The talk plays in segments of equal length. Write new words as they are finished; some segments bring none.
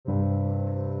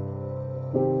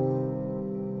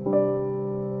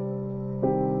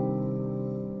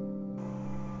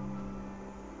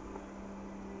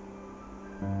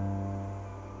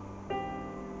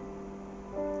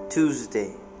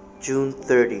Tuesday, June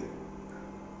 30,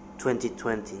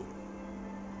 2020.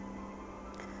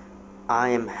 I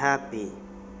am happy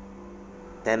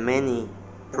that many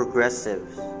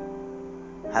progressives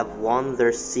have won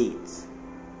their seats.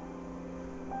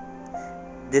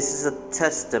 This is a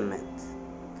testament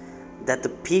that the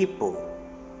people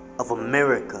of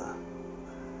America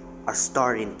are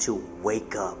starting to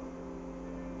wake up.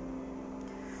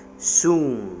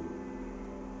 Soon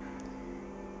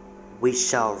we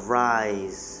shall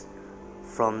rise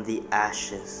from the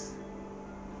ashes.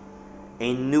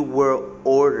 A new world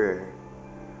order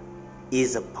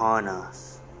is upon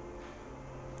us.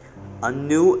 A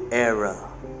new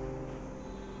era.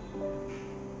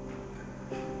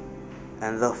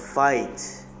 And the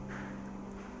fight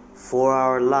for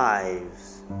our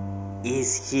lives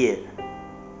is here.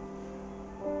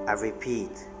 I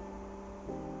repeat,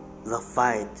 the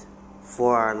fight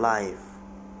for our life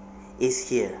is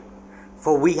here.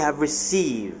 For we have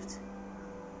received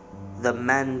the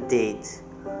mandate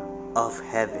of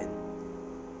heaven.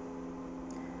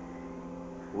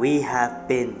 We have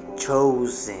been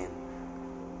chosen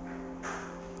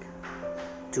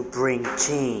to bring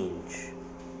change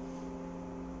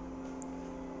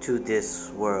to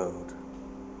this world.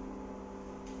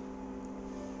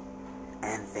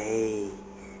 And they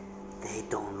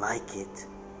don't like it.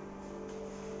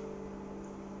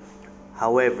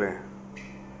 However,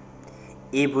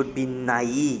 it would be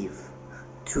naive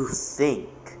to think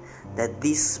that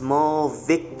these small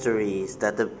victories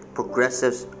that the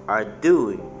progressives are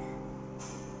doing,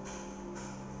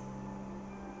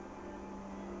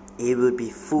 it would be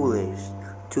foolish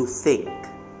to think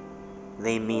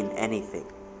they mean anything.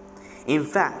 In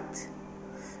fact,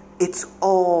 it's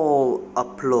all a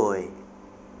ploy.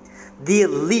 The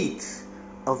elite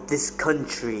of this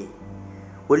country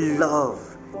would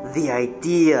love the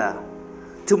idea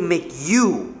to make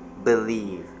you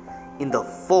believe in the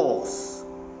false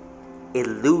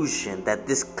illusion that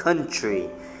this country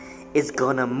is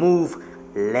gonna move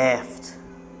left.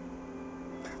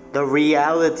 The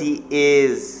reality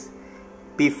is,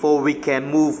 before we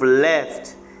can move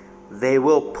left, they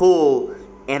will pull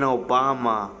an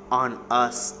Obama on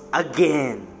us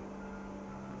again.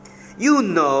 You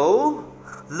know,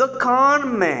 the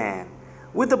con man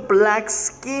with the black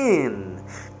skin,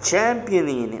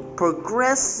 championing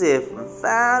progressive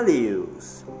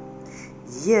values,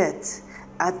 yet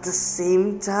at the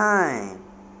same time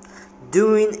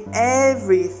doing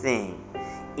everything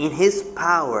in his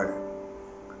power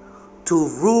to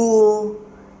rule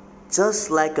just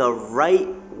like a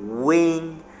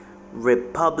right-wing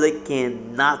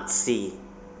Republican Nazi.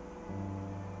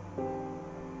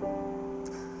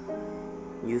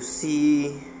 You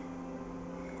see,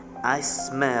 I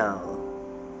smell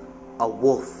a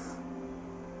wolf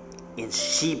in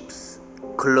sheep's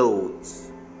clothes.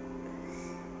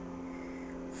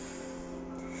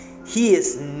 He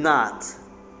is not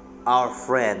our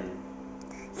friend.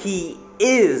 He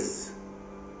is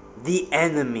the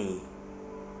enemy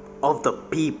of the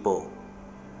people.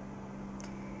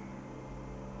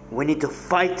 We need to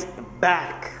fight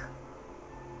back.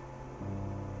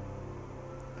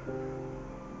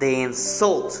 They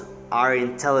insult our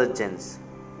intelligence.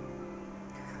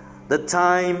 The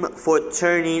time for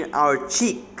turning our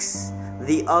cheeks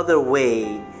the other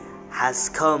way has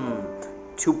come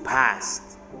to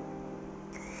pass.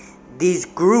 These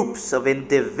groups of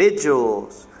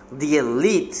individuals, the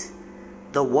elite,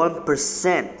 the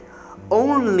 1%,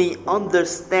 only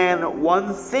understand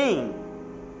one thing: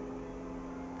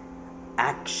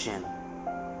 action.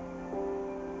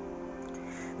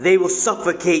 They will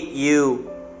suffocate you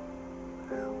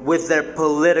with their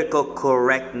political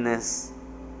correctness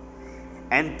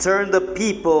and turn the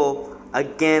people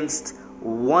against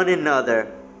one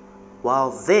another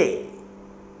while they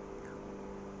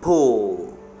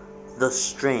pull the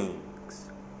strings.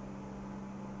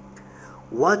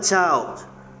 Watch out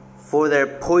for their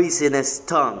poisonous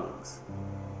tongues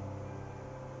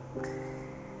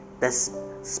that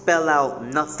spell out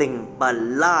nothing but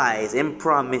lies and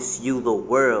promise you the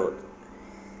world.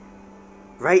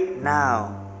 Right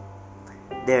now,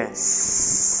 they're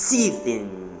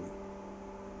seething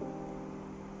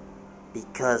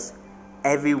because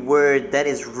every word that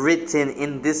is written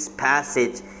in this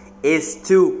passage is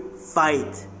to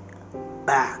fight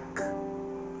back.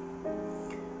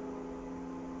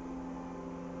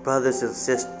 Brothers and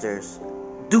sisters,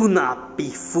 do not be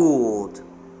fooled.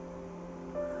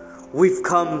 We've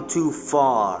come too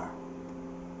far.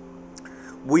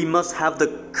 We must have the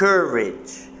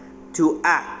courage to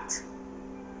act.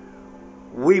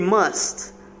 We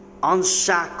must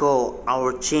unshackle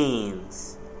our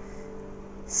chains,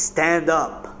 stand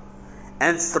up,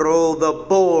 and throw the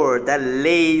board that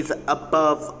lays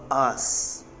above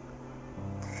us,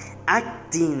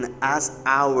 acting as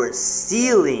our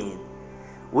ceiling.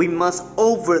 We must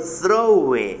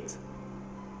overthrow it.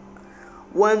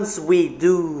 Once we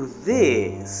do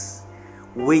this,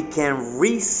 we can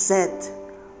reset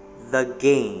the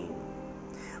game,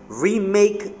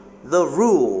 remake the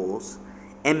rules,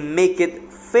 and make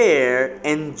it fair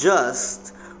and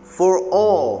just for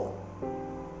all.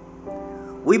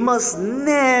 We must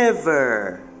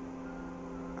never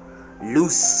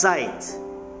lose sight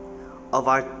of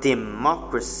our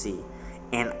democracy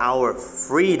and our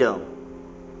freedom,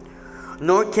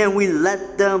 nor can we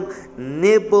let them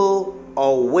nibble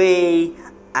away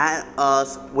at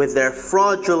us with their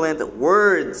fraudulent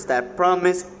words that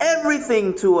promise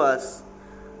everything to us,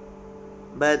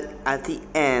 but at the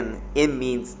end it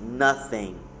means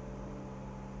nothing.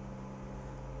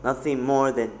 Nothing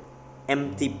more than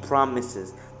empty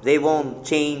promises. They won't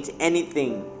change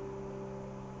anything.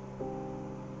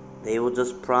 They will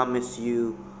just promise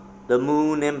you the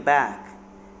moon and back,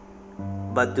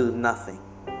 but do nothing.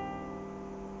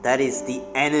 That is the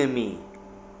enemy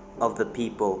of the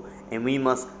people, and we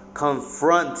must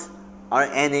confront our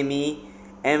enemy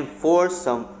and force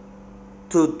them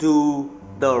to do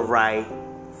the right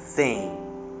thing.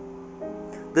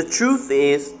 The truth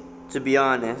is, to be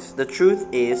honest, the truth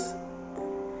is,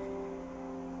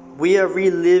 we are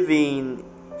reliving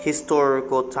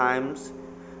historical times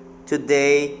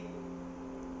today.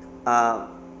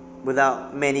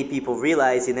 Without many people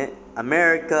realizing it,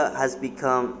 America has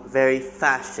become very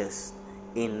fascist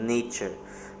in nature.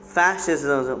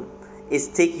 Fascism is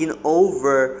taking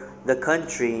over the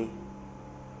country.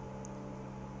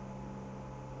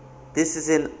 This is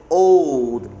an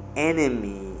old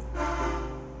enemy.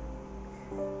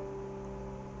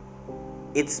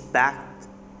 It's back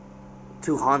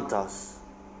to haunt us.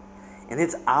 And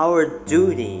it's our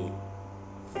duty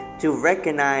to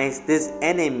recognize this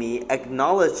enemy,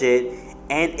 acknowledge it,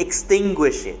 and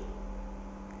extinguish it.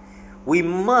 We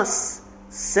must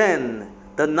send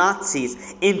the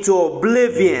Nazis into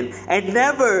oblivion and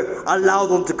never allow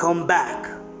them to come back.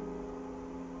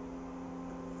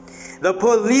 The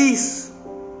police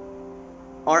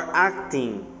are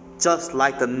acting just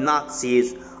like the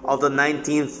Nazis of the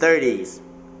 1930s.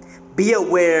 Be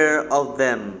aware of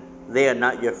them. They are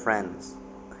not your friends.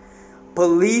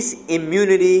 Police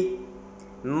immunity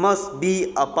must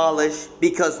be abolished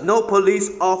because no police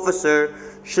officer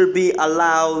should be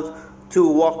allowed to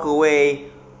walk away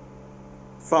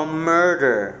from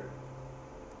murder.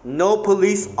 No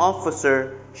police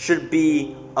officer should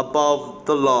be above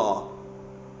the law.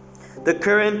 The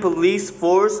current police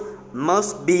force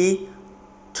must be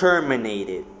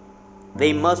terminated.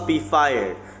 They must be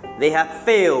fired. They have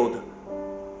failed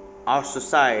our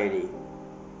society.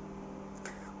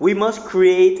 We must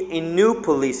create a new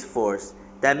police force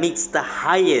that meets the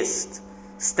highest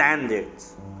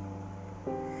standards.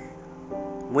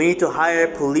 We need to hire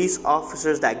police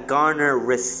officers that garner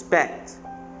respect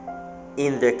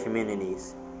in their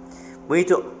communities. We need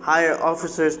to hire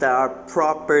officers that are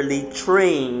properly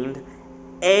trained,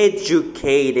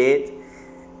 educated,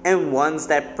 and ones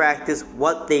that practice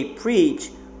what they preach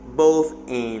both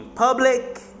in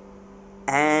public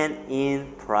and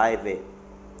in private.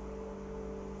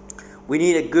 We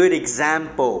need a good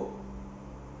example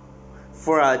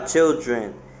for our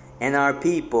children and our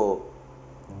people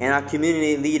and our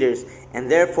community leaders, and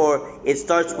therefore it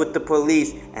starts with the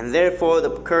police, and therefore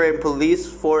the current police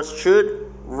force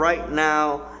should right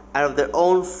now, out of their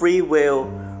own free will,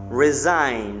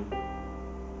 resign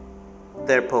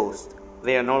their post.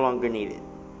 They are no longer needed.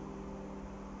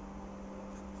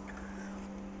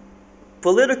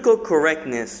 Political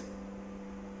correctness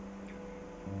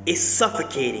is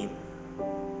suffocating.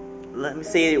 Let me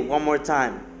say it one more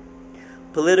time.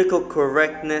 Political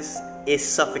correctness is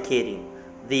suffocating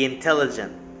the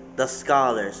intelligent, the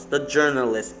scholars, the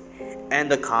journalists, and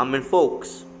the common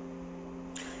folks.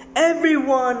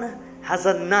 Everyone has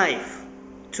a knife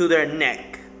to their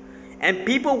neck, and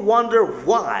people wonder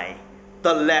why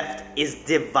the left is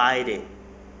divided.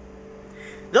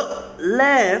 The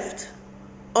left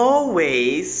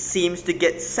always seems to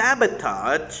get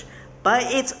sabotaged by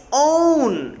its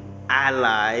own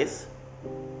allies.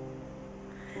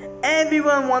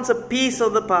 Everyone wants a piece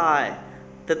of the pie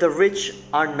that the rich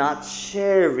are not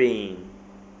sharing.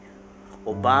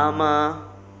 Obama,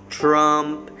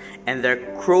 Trump, and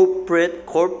their corporate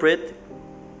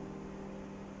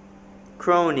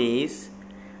cronies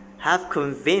have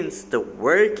convinced the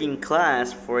working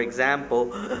class, for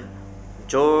example,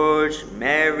 George,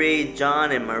 Mary,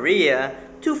 John, and Maria,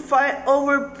 to fight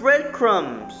over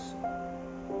breadcrumbs.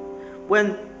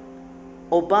 When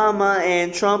Obama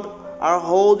and Trump are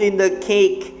holding the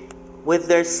cake with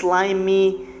their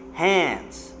slimy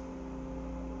hands.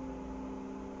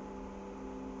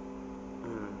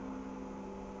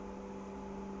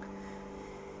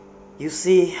 You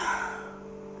see,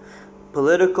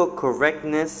 political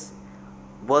correctness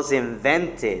was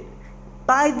invented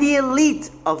by the elite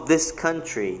of this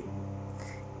country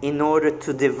in order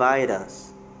to divide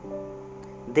us.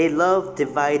 They love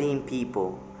dividing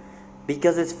people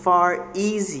because it's far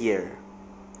easier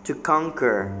to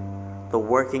conquer the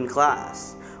working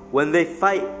class when they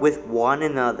fight with one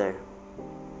another.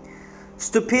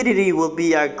 Stupidity will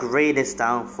be our greatest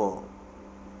downfall.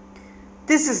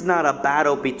 This is not a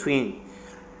battle between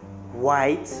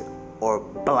white or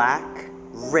black,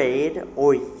 red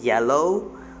or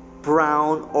yellow,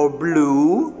 brown or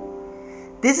blue.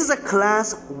 This is a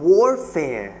class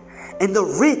warfare, and the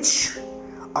rich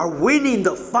are winning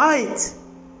the fight.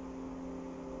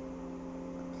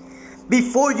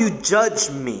 Before you judge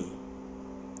me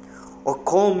or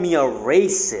call me a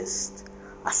racist,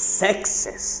 a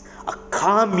sexist, a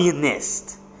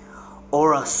communist,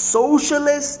 or a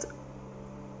socialist,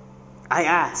 I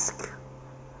ask,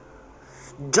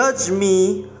 judge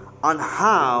me on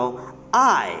how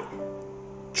I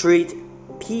treat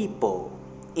people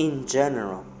in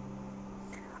general.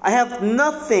 I have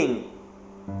nothing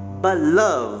but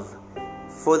love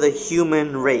for the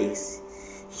human race.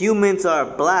 Humans are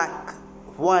black,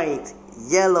 white,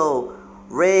 yellow,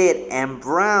 red, and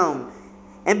brown.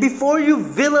 And before you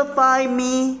vilify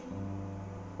me,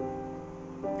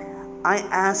 I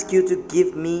ask you to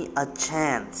give me a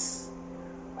chance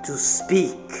to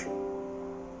speak.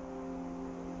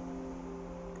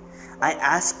 I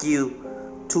ask you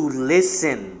to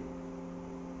listen.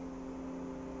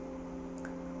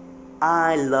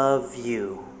 I love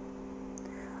you.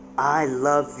 I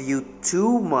love you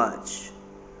too much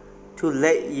to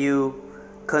let you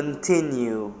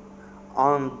continue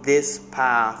on this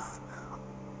path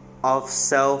of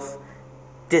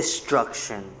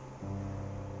self-destruction.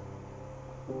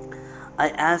 I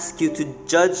ask you to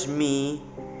judge me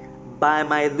by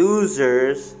my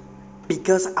losers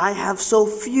because I have so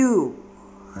few.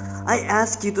 I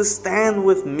ask you to stand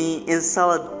with me in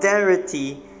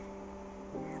solidarity.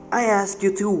 I ask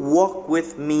you to walk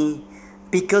with me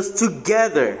because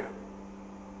together,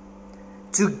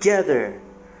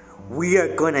 we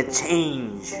are gonna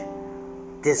change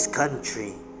this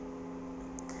country.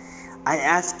 I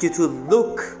ask you to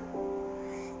look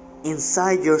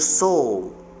inside your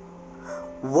soul.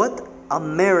 What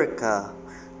America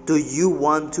do you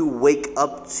want to wake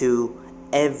up to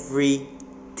every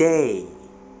day?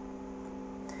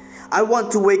 I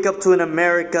want to wake up to an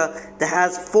America that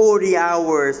has 40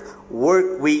 hours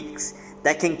work weeks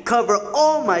that can cover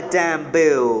all my damn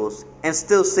bills and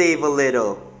still save a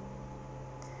little.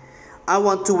 I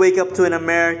want to wake up to an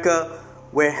America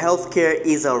where healthcare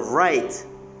is a right,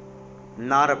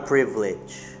 not a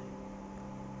privilege.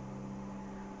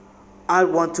 I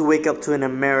want to wake up to an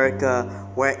America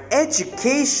where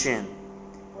education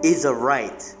is a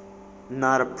right,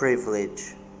 not a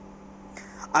privilege.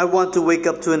 I want to wake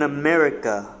up to an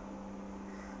America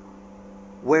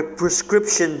where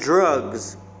prescription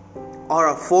drugs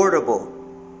are affordable.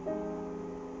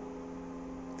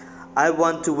 I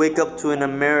want to wake up to an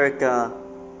America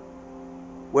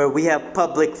where we have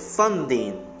public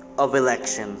funding of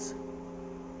elections.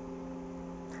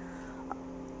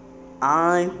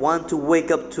 I want to wake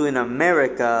up to an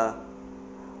America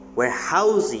where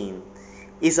housing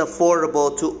is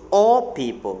affordable to all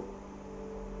people.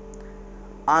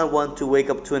 I want to wake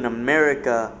up to an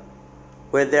America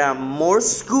where there are more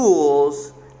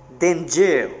schools than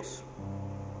jails.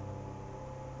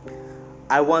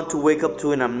 I want to wake up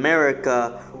to an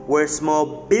America where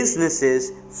small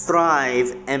businesses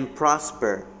thrive and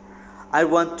prosper. I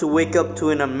want to wake up to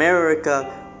an America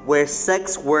where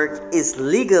sex work is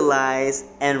legalized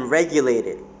and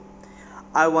regulated.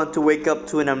 I want to wake up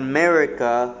to an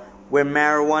America where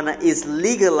marijuana is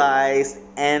legalized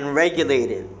and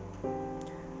regulated.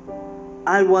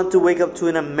 I want to wake up to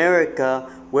an America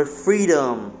where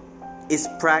freedom is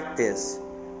practiced.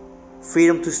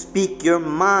 Freedom to speak your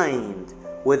mind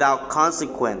without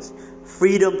consequence.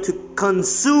 Freedom to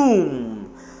consume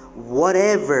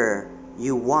whatever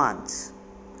you want.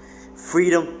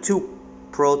 Freedom to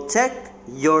protect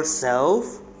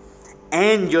yourself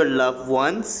and your loved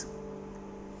ones.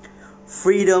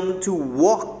 Freedom to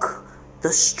walk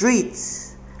the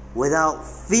streets without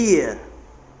fear.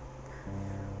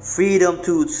 freedom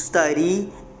to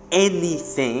study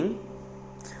anything,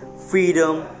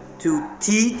 freedom to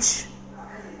teach,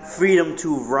 freedom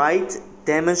to write,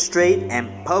 demonstrate,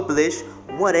 and publish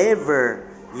whatever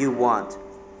you want,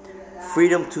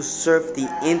 freedom to surf the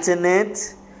internet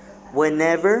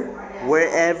whenever,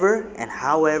 wherever, and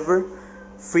however,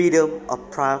 freedom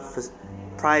of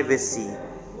privacy,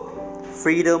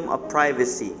 freedom of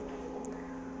privacy.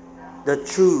 The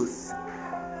truth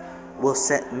will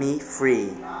set me free.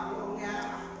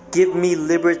 Give me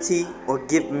liberty or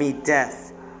give me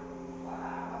death.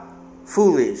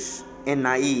 Foolish and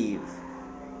naive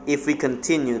if we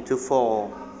continue to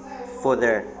fall for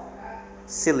their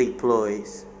silly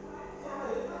ploys.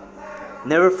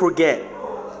 Never forget,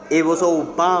 it was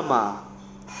Obama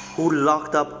who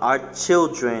locked up our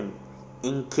children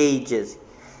in cages.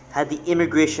 Had the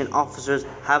immigration officers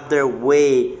have their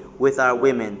way with our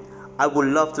women, I would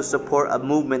love to support a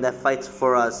movement that fights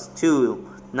for us too,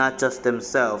 not just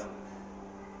themselves.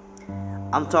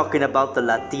 I'm talking about the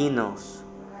Latinos,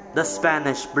 the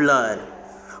Spanish blood,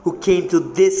 who came to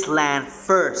this land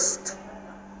first.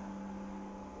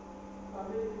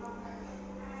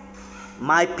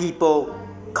 My people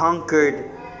conquered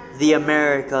the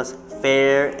Americas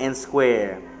fair and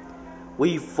square.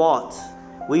 We fought,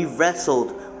 we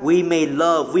wrestled, we made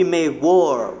love, we made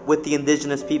war with the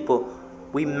indigenous people.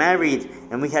 We married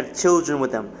and we had children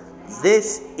with them.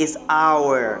 This is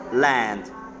our land.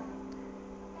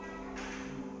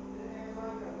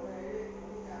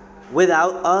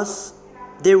 Without us,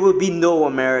 there will be no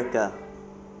America.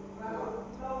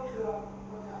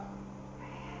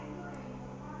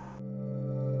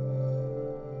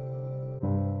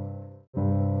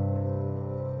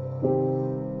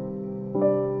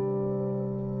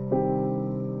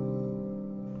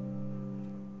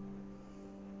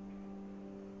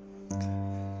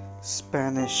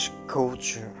 Spanish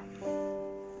culture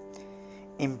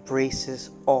embraces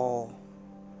all,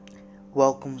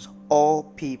 welcomes all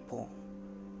people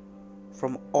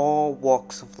from all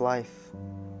walks of life.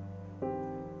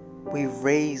 We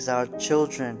raise our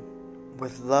children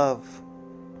with love.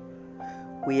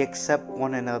 We accept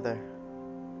one another.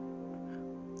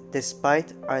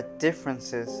 Despite our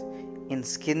differences in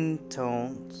skin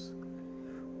tones,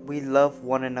 we love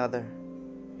one another.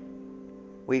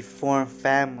 We form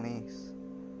families.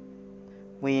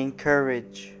 We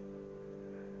encourage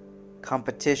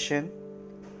competition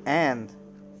and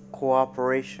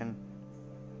cooperation.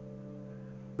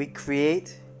 We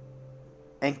create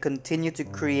and continue to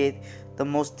create the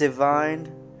most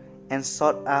divine and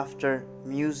sought after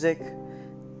music,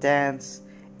 dance,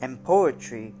 and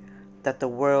poetry that the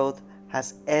world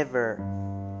has ever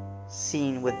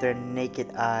seen with their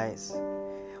naked eyes.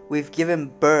 We've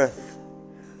given birth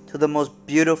to the most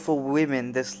beautiful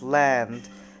women this land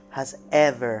has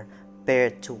ever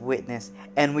bared to witness,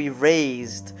 and we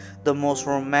raised the most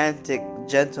romantic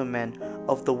gentlemen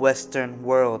of the Western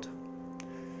world.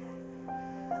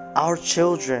 Our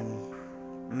children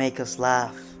make us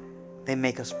laugh, they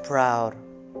make us proud,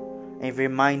 a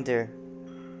reminder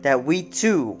that we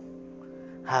too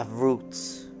have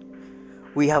roots.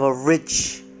 We have a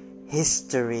rich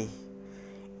history,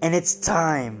 and it's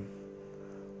time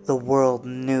the world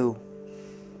knew.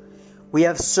 We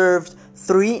have served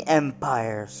 3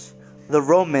 empires: the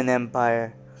Roman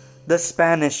Empire, the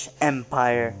Spanish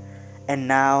Empire, and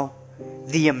now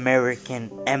the American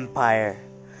Empire.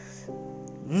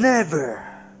 Never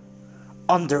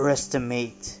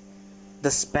underestimate the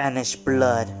Spanish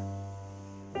blood,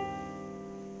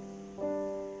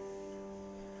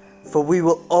 for we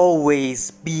will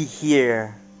always be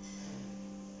here.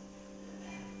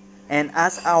 And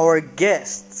as our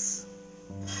guests,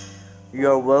 you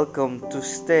are welcome to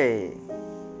stay.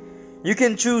 You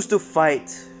can choose to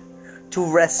fight, to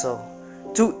wrestle,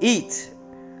 to eat,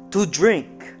 to drink,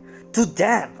 to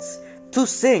dance, to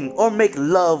sing, or make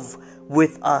love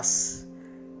with us.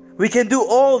 We can do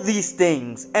all these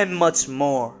things and much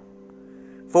more,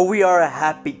 for we are a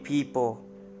happy people.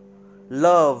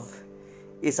 Love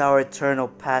is our eternal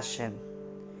passion,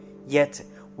 yet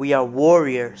we are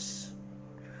warriors.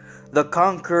 The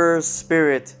conqueror's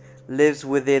spirit lives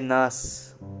within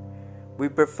us. We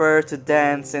prefer to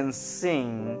dance and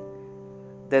sing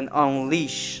than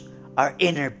unleash our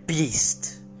inner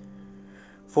beast.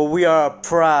 For we are a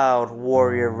proud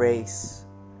warrior race.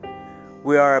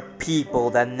 We are a people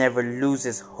that never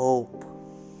loses hope.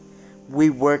 We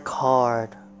work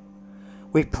hard.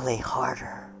 We play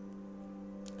harder.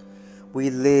 We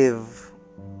live.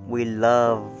 We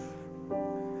love.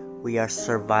 We are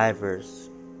survivors.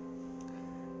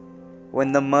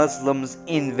 When the Muslims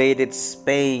invaded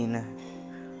Spain,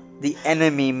 the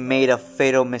enemy made a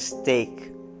fatal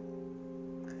mistake.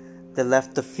 They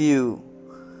left the few,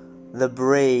 the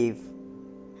brave,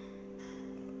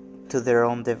 to their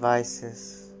own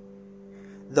devices.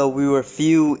 Though we were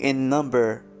few in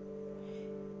number,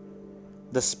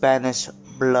 the Spanish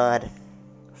blood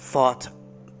fought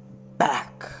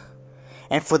back.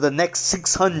 And for the next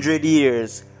 600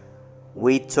 years,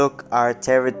 we took our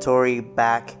territory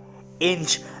back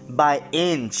inch by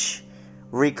inch,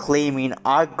 reclaiming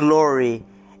our glory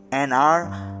and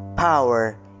our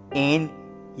power in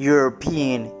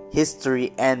European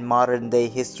history and modern day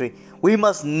history. We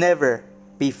must never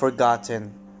be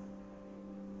forgotten,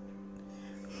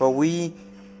 for we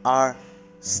are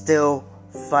still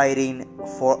fighting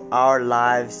for our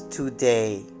lives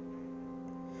today.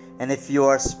 And if you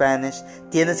are Spanish,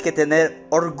 tienes que tener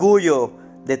orgullo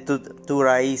de tus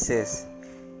raíces.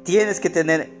 Tienes que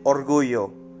tener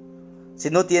orgullo. Si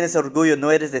no tienes orgullo, no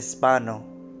eres hispano.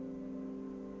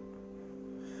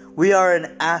 We are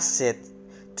an asset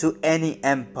to any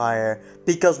empire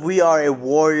because we are a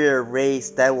warrior race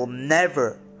that will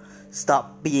never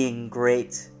stop being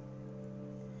great.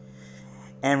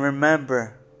 And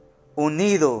remember,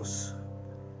 unidos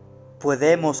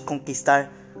podemos conquistar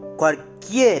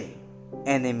cualquier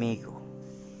enemigo.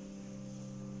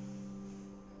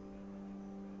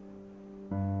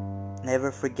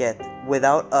 Never forget,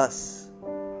 without us,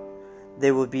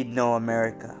 there would be no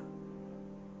America.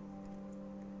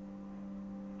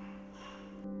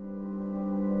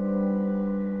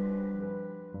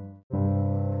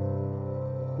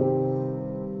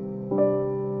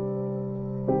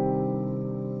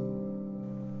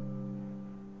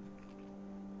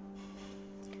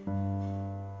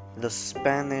 The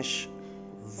Spanish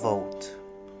vote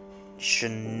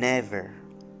should never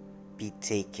be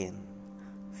taken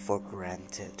for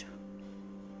granted.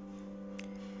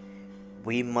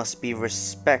 We must be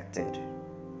respected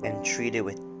and treated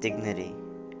with dignity,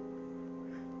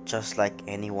 just like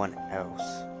anyone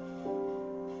else.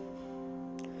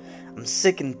 I'm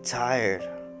sick and tired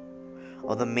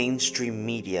of the mainstream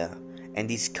media and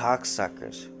these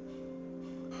cocksuckers.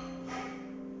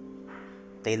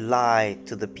 They lied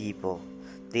to the people.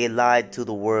 They lied to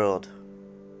the world.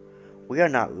 We are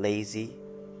not lazy.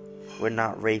 We're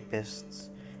not rapists.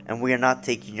 And we are not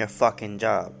taking your fucking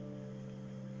job.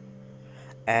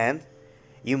 And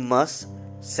you must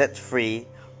set free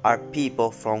our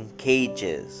people from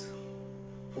cages.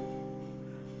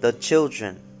 The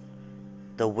children,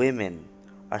 the women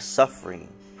are suffering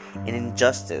an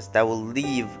injustice that will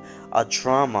leave a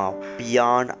trauma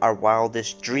beyond our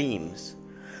wildest dreams.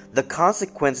 The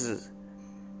consequences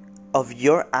of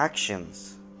your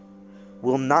actions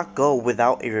will not go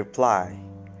without a reply.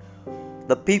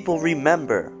 The people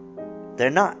remember. They're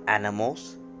not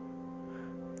animals.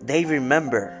 They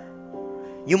remember.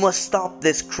 You must stop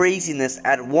this craziness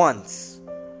at once.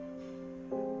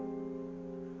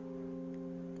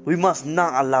 We must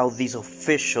not allow these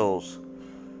officials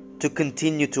to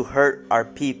continue to hurt our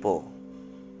people.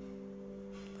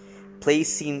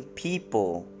 Placing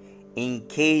people in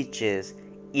cages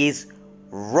is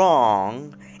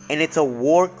wrong, and it's a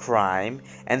war crime,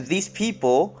 and these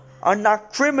people are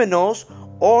not criminals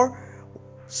or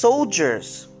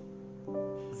soldiers.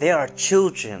 They are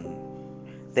children.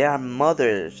 They are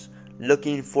mothers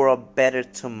looking for a better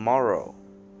tomorrow.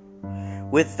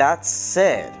 With that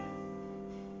said,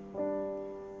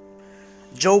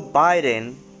 Joe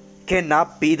Biden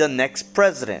cannot be the next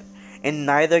president, and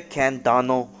neither can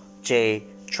Donald J.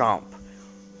 Trump.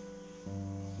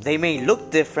 They may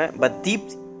look different, but deep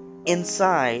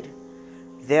inside,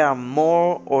 they are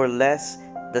more or less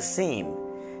the same.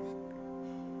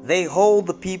 They hold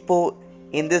the people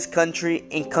in this country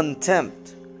in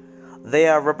contempt. They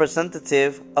are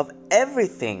representative of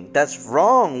everything that's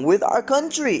wrong with our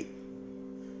country.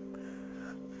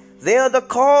 They are the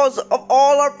cause of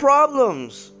all our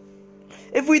problems.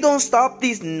 If we don't stop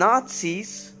these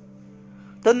Nazis,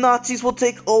 the Nazis will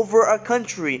take over our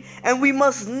country, and we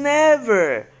must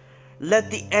never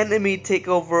let the enemy take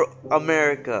over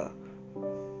America.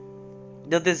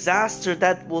 The disaster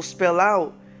that will spell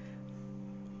out,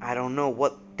 I don't know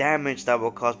what damage that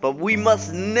will cause, but we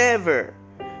must never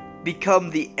become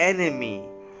the enemy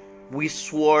we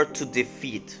swore to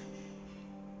defeat.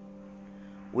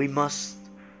 We must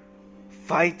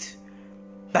fight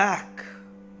back.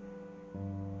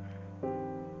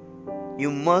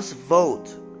 You must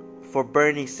vote for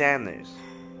Bernie Sanders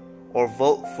or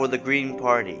vote for the Green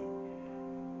Party.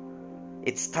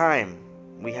 It's time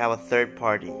we have a third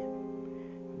party.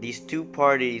 These two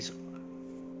parties,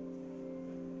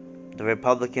 the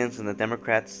Republicans and the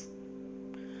Democrats,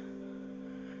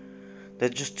 they're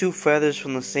just two feathers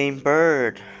from the same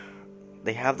bird.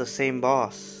 They have the same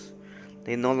boss.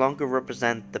 They no longer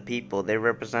represent the people, they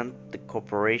represent the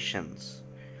corporations.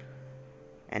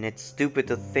 And it's stupid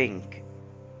to think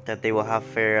that they will have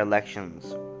fair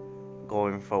elections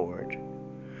going forward.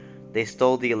 They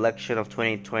stole the election of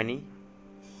 2020.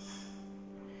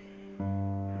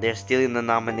 They're stealing the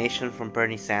nomination from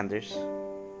Bernie Sanders.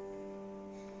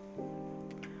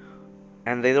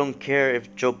 And they don't care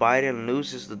if Joe Biden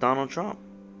loses to Donald Trump.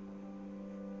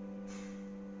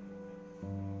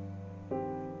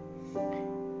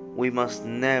 We must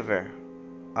never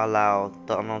allow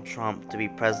Donald Trump to be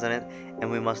president, and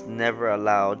we must never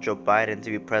allow Joe Biden to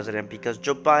be president, because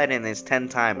Joe Biden is 10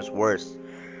 times worse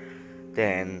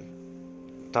than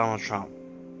Donald Trump.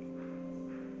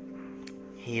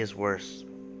 He is worse.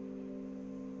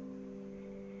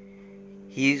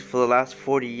 He, for the last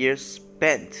 40 years,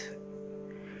 spent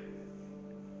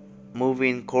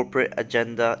moving corporate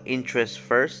agenda interests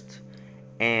first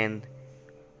and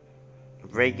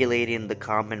regulating the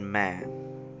common man,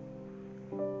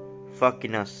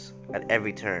 fucking us at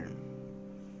every turn.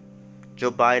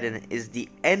 Joe Biden is the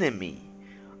enemy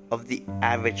of the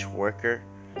average worker.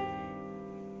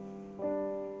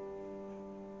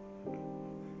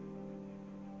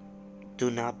 Do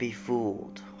not be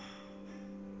fooled.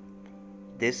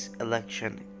 This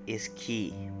election is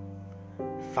key.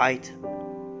 Fight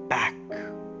back.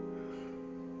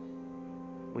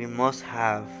 We must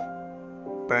have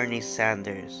Bernie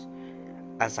Sanders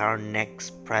as our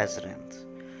next president.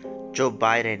 Joe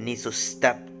Biden needs to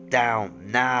step down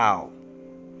now.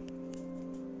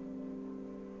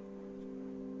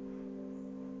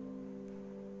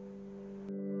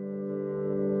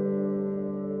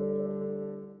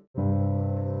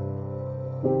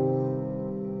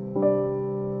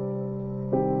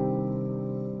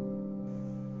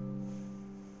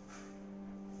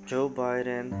 Joe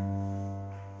Biden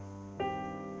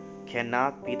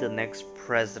cannot be the next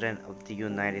president of the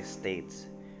United States,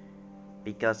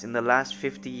 because in the last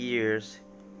 50 years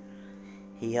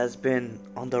he has been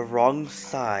on the wrong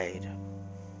side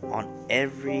on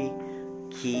every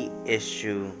key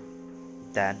issue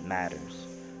that matters.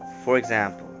 For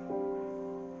example,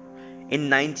 in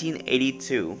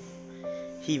 1982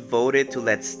 he voted to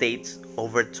let states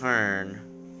overturn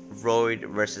Roe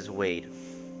versus Wade.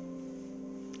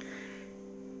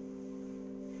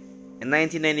 In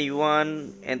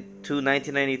 1991 and to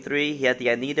 1993, he had the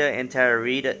Anita and Tara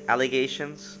Reid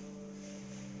allegations.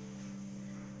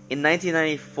 In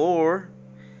 1994,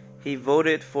 he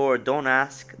voted for Don't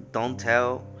Ask, Don't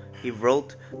Tell. He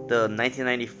wrote the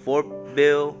 1994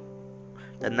 bill,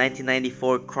 the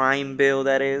 1994 crime bill,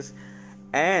 that is,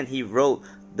 and he wrote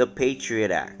the Patriot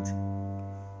Act.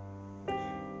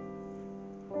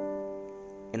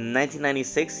 In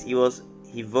 1996,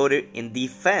 he voted in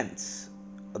defense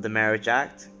of the Marriage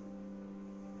Act,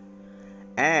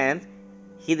 and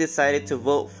he decided to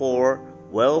vote for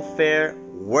welfare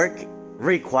work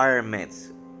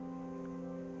requirements.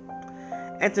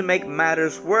 And to make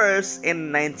matters worse,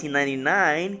 in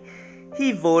 1999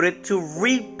 he voted to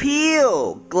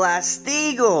repeal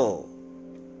Glass-Steagall.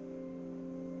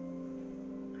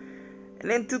 And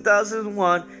in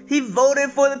 2001 he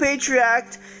voted for the Patriot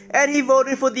Act, and he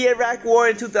voted for the Iraq War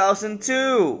in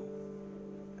 2002.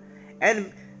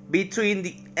 And between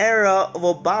the era of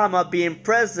Obama being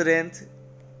president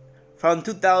from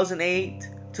 2008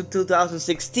 to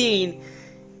 2016,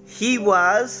 he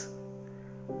was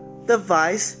the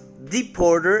vice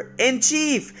deporter in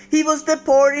chief. He was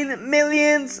deporting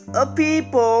millions of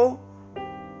people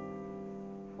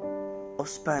of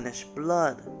Spanish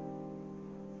blood.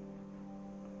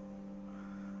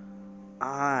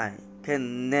 I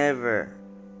can never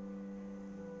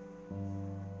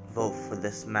vote for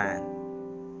this man.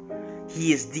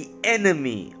 He is the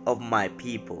enemy of my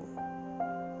people.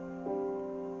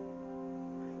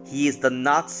 He is the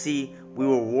Nazi we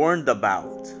were warned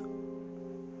about.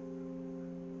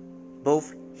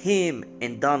 Both him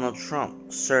and Donald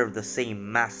Trump serve the same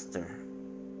master.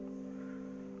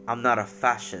 I'm not a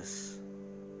fascist.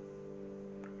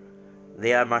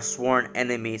 They are my sworn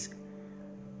enemies.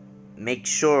 Make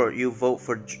sure you vote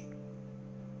for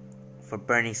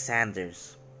Bernie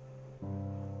Sanders,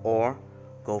 or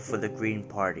go for the Green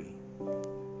Party.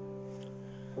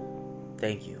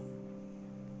 Thank you.